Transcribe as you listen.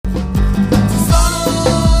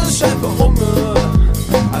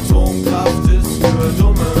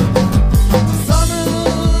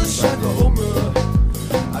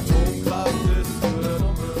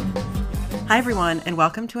everyone, and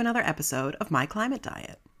welcome to another episode of My Climate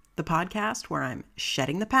Diet, the podcast where I'm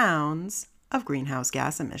shedding the pounds of greenhouse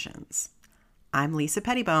gas emissions. I'm Lisa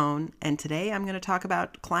Pettibone, and today I'm going to talk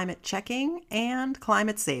about climate checking and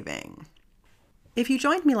climate saving. If you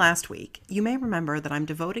joined me last week, you may remember that I'm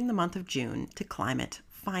devoting the month of June to climate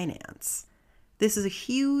finance. This is a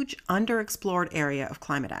huge, underexplored area of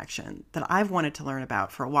climate action that I've wanted to learn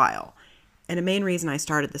about for a while, and a main reason I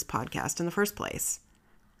started this podcast in the first place.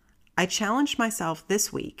 I challenged myself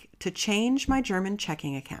this week to change my German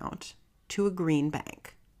checking account to a green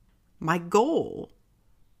bank. My goal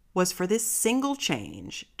was for this single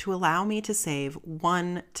change to allow me to save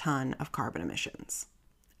 1 ton of carbon emissions.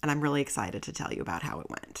 And I'm really excited to tell you about how it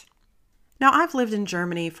went. Now, I've lived in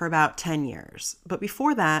Germany for about 10 years, but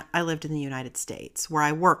before that, I lived in the United States, where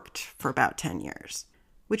I worked for about 10 years,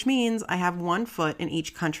 which means I have one foot in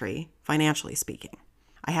each country, financially speaking.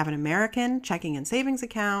 I have an American checking and savings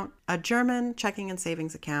account, a German checking and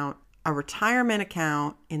savings account, a retirement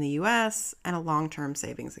account in the US, and a long-term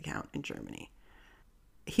savings account in Germany.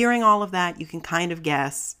 Hearing all of that, you can kind of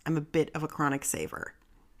guess I'm a bit of a chronic saver.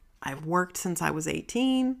 I've worked since I was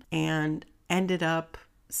 18 and ended up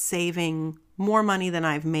saving more money than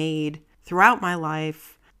I've made throughout my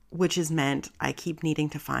life, which has meant I keep needing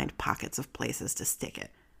to find pockets of places to stick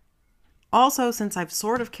it. Also, since I've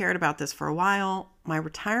sort of cared about this for a while, my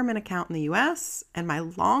retirement account in the US and my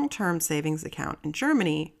long-term savings account in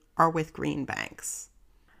Germany are with green banks.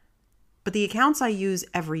 But the accounts I use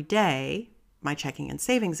every day, my checking and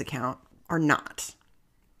savings account, are not.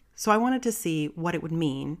 So I wanted to see what it would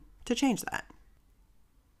mean to change that.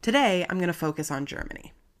 Today, I'm going to focus on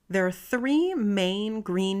Germany. There are 3 main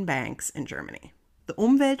green banks in Germany: the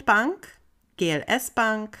Umweltbank, GLS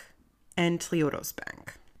Bank, and Triodos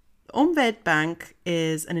Bank. The Umweltbank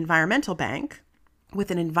is an environmental bank with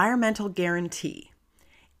an environmental guarantee.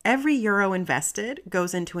 Every euro invested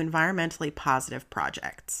goes into environmentally positive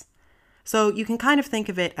projects. So you can kind of think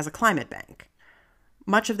of it as a climate bank.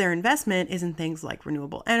 Much of their investment is in things like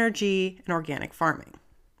renewable energy and organic farming.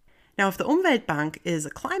 Now, if the Umweltbank is a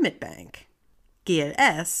climate bank,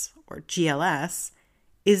 GLS, or GLS,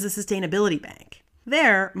 is a sustainability bank.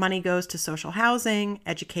 There, money goes to social housing,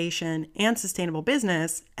 education, and sustainable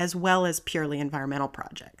business, as well as purely environmental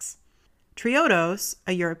projects. Triodos,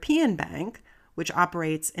 a European bank, which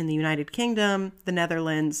operates in the United Kingdom, the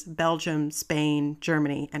Netherlands, Belgium, Spain,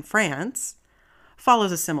 Germany, and France,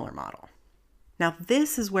 follows a similar model. Now,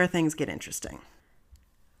 this is where things get interesting.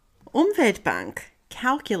 Umweltbank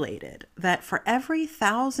calculated that for every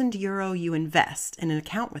 1,000 euro you invest in an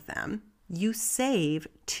account with them, you save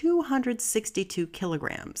 262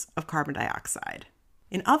 kilograms of carbon dioxide.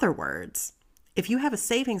 In other words, if you have a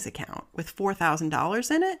savings account with $4,000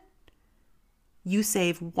 in it, you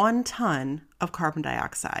save 1 ton of carbon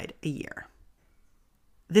dioxide a year.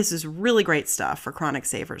 This is really great stuff for chronic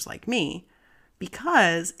savers like me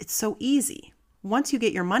because it's so easy. Once you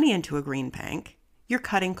get your money into a green bank, you're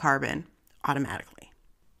cutting carbon automatically.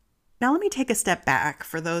 Now let me take a step back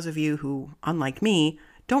for those of you who, unlike me,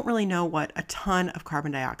 don't really know what a ton of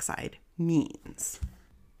carbon dioxide means.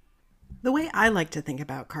 The way I like to think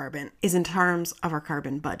about carbon is in terms of our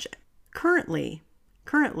carbon budget. Currently,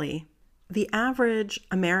 the average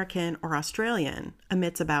American or Australian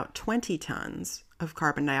emits about 20 tons of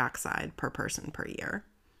carbon dioxide per person per year.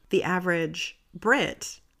 The average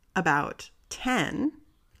Brit, about 10.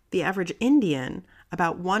 The average Indian,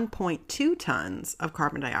 about 1.2 tons of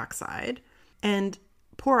carbon dioxide. And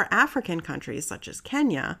poorer African countries such as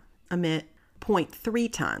Kenya emit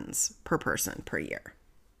 0.3 tons per person per year.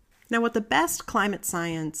 Now, what the best climate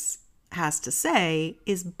science has to say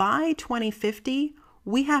is by 2050,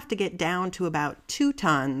 we have to get down to about 2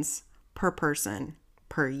 tons per person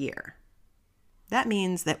per year. That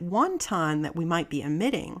means that 1 ton that we might be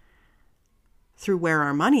emitting through where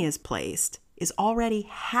our money is placed is already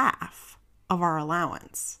half of our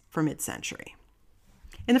allowance for mid-century.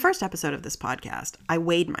 In the first episode of this podcast, I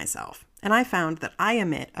weighed myself, and I found that I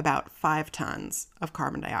emit about 5 tons of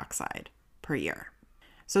carbon dioxide per year.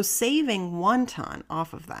 So saving 1 ton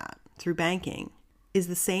off of that through banking is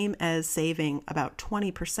the same as saving about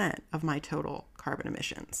 20% of my total carbon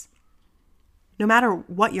emissions. No matter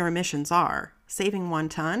what your emissions are, saving 1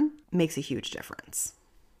 ton makes a huge difference.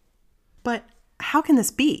 But how can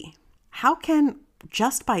this be? How can,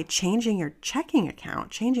 just by changing your checking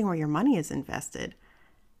account, changing where your money is invested,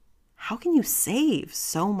 how can you save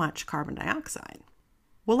so much carbon dioxide?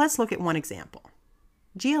 Well, let's look at one example.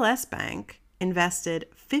 GLS Bank invested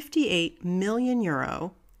 58 million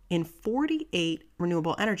euro in 48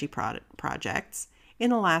 renewable energy projects in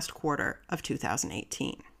the last quarter of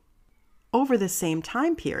 2018. Over the same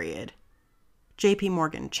time period, JP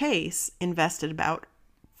Morgan Chase invested about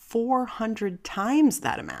 400 times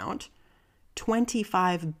that amount,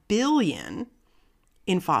 $25 billion,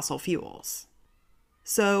 in fossil fuels.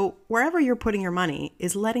 So wherever you're putting your money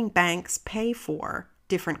is letting banks pay for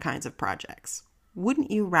different kinds of projects. Wouldn't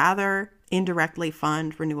you rather indirectly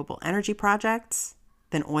fund renewable energy projects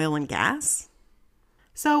than oil and gas?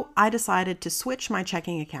 So I decided to switch my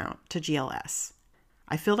checking account to GLS.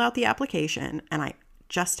 I filled out the application and I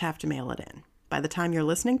just have to mail it in. By the time you're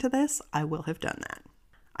listening to this, I will have done that.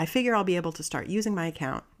 I figure I'll be able to start using my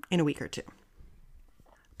account in a week or two.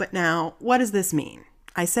 But now, what does this mean?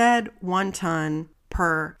 I said 1 ton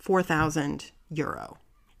per 4,000 euro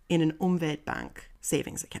in an Umweltbank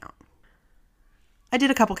savings account. I did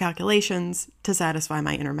a couple calculations to satisfy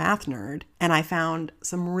my inner math nerd, and I found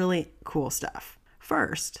some really cool stuff.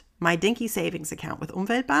 First, my dinky savings account with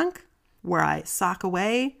Umweltbank, where I sock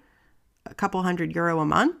away a couple €100 a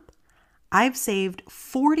month, I've saved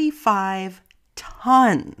 45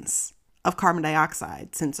 tons of carbon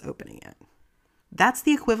dioxide since opening it. That's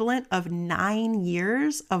the equivalent of 9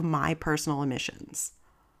 years of my personal emissions,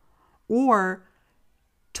 or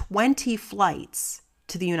 20 flights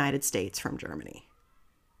to the United States from Germany.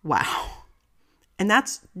 Wow. And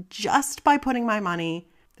that's just by putting my money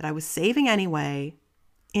that I was saving anyway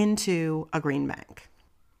into a green bank.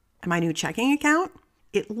 And my new checking account,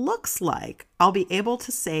 it looks like I'll be able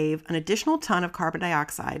to save an additional ton of carbon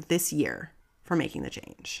dioxide this year for making the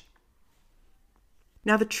change.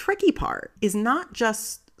 Now, the tricky part is not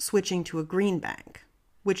just switching to a green bank,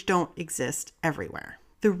 which don't exist everywhere.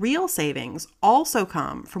 The real savings also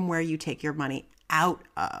come from where you take your money out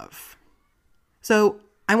of. So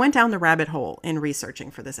I went down the rabbit hole in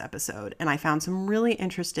researching for this episode, and I found some really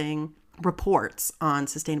interesting reports on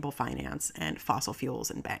sustainable finance and fossil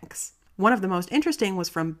fuels and banks. One of the most interesting was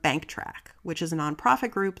from BankTrack, which is a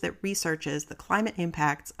nonprofit group that researches the climate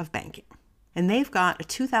impacts of banking. And they've got a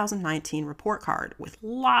 2019 report card with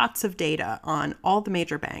lots of data on all the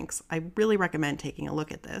major banks. I really recommend taking a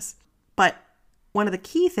look at this. But one of the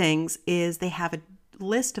key things is they have a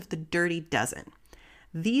list of the dirty dozen.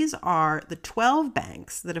 These are the 12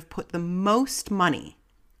 banks that have put the most money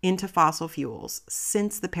into fossil fuels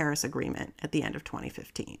since the Paris Agreement at the end of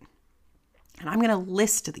 2015. And I'm going to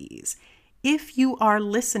list these. If you are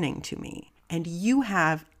listening to me and you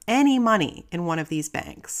have any money in one of these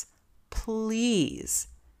banks, please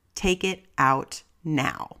take it out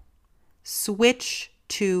now. Switch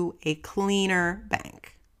to a cleaner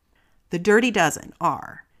bank. The dirty dozen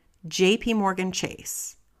are JP Morgan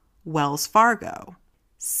Chase, Wells Fargo,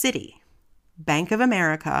 Citi, Bank of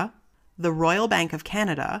America, the Royal Bank of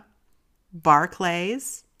Canada,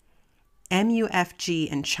 Barclays, MUFG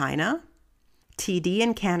in China, TD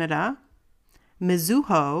in Canada,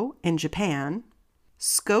 Mizuho in Japan,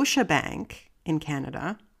 Scotiabank in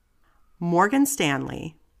Canada, Morgan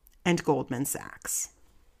Stanley, and Goldman Sachs.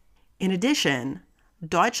 In addition,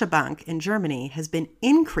 Deutsche Bank in Germany has been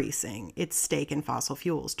increasing its stake in fossil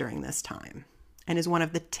fuels during this time and is one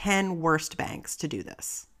of the 10 worst banks to do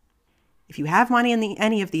this. If you have money in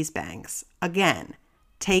any of these banks, again,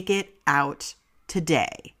 take it out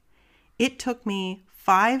today. It took me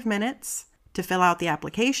 5 minutes to fill out the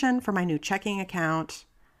application for my new checking account.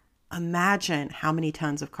 Imagine how many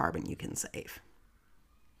tons of carbon you can save.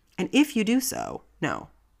 And if you do so,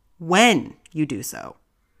 when you do so,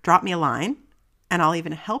 drop me a line and I'll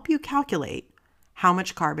even help you calculate how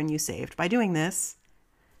much carbon you saved by doing this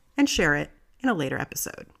and share it in a later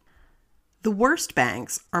episode. The worst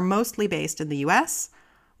banks are mostly based in the US,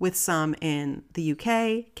 with some in the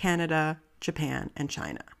UK, Canada, Japan, and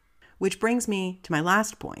China. Which brings me to my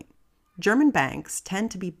last point. German banks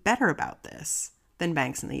tend to be better about this than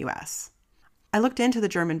banks in the US. I looked into the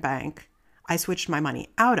German bank I switched my money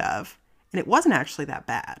out of, and it wasn't actually that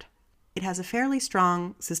bad. It has a fairly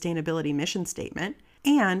strong sustainability mission statement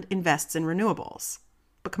and invests in renewables.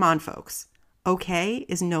 But come on, folks, okay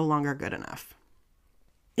is no longer good enough.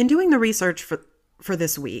 In doing the research for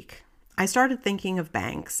this week, I started thinking of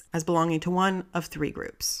banks as belonging to one of 3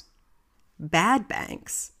 groups. Bad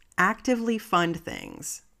banks actively fund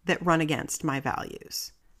things that run against my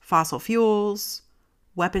values: fossil fuels,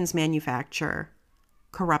 weapons manufacture,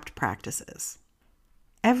 corrupt practices.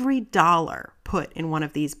 Every dollar put in one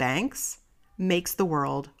of these banks makes the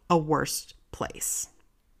world a worse place.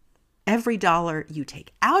 Every dollar you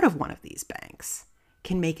take out of one of these banks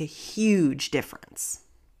can make a huge difference.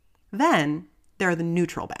 Then there are the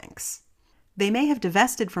neutral banks. They may have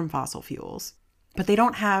divested from fossil fuels, but they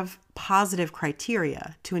don't have positive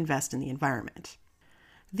criteria to invest in the environment.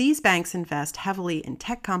 These banks invest heavily in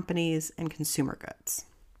tech companies and consumer goods.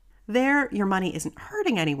 There, your money isn't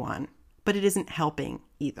hurting anyone, but it isn't helping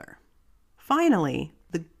either. Finally,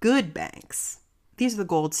 the good banks. These are the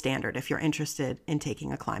gold standard if you're interested in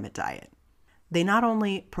taking a climate diet. They not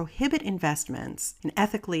only prohibit investments in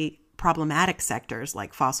ethically problematic sectors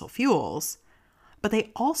like fossil fuels, but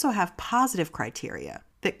they also have positive criteria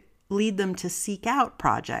that lead them to seek out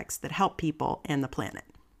projects that help people and the planet.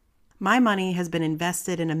 My money has been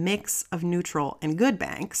invested in a mix of neutral and good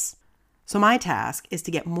banks, so my task is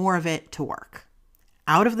to get more of it to work,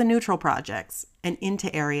 out of the neutral projects and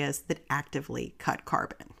into areas that actively cut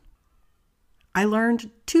carbon. I learned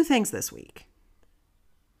 2 things this week.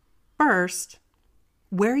 First,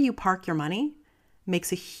 where you park your money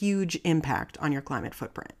makes a huge impact on your climate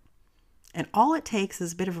footprint. And all it takes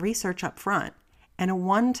is a bit of research up front and a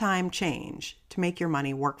one-time change to make your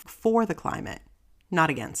money work for the climate, not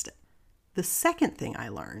against it. The second thing I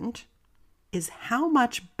learned is how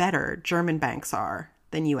much better German banks are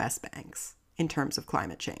than US banks in terms of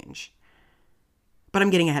climate change. But I'm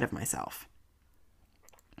getting ahead of myself.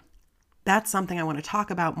 That's something I want to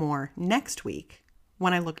talk about more next week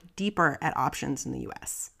when I look deeper at options in the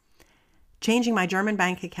US. Changing my German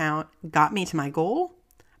bank account got me to my goal,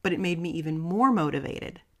 but it made me even more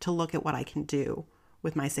motivated to look at what I can do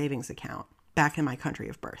with my savings account back in my country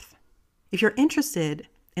of birth. If you're interested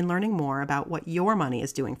in learning more about what your money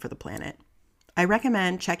is doing for the planet, I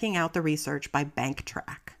recommend checking out the research by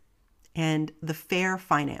BankTrack and the Fair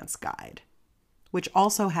Finance Guide, which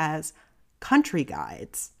also has country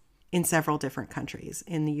guides in several different countries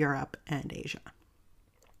in Europe and Asia.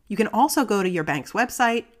 You can also go to your bank's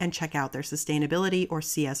website and check out their sustainability or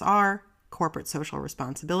CSR, corporate social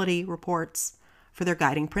responsibility reports for their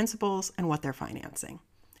guiding principles and what they're financing,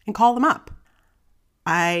 and call them up.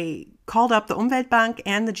 I called up the Umweltbank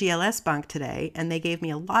and the GLS Bank today, and they gave me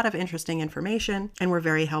a lot of interesting information and were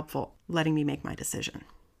very helpful, letting me make my decision.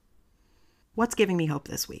 What's giving me hope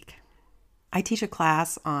this week? I teach a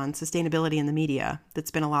class on sustainability in the media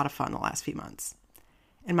that's been a lot of fun the last few months.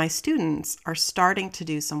 And my students are starting to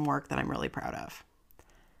do some work that I'm really proud of.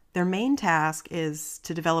 Their main task is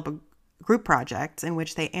to develop a group project in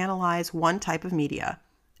which they analyze one type of media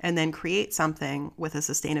and then create something with a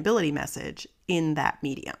sustainability message in that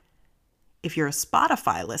medium. If you're a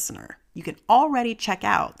Spotify listener, you can already check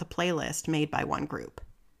out the playlist made by one group.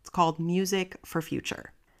 It's called Music for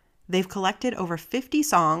Future. They've collected over 50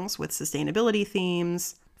 songs with sustainability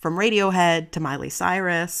themes, from Radiohead to Miley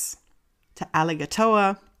Cyrus to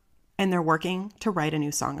Alligatoa, and they're working to write a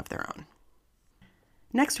new song of their own.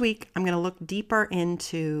 Next week, I'm going to look deeper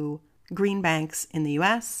into green banks in the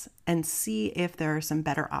US and see if there are some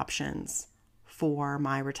better options for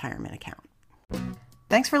my retirement account.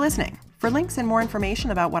 Thanks for listening. For links and more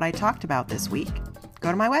information about what I talked about this week,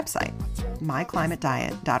 go to my website,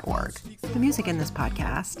 myclimatediet.org. The music in this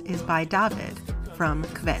podcast is by David from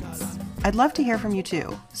Kvens. I'd love to hear from you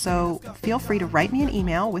too, so feel free to write me an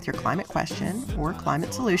email with your climate question or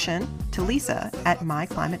climate solution to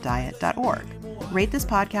lisa@myclimatediet.org. Rate this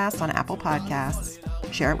podcast on Apple Podcasts,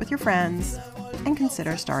 share it with your friends, and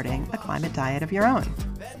consider starting a climate diet of your own.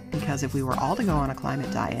 Because if we were all to go on a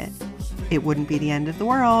climate diet, it wouldn't be the end of the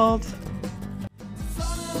world.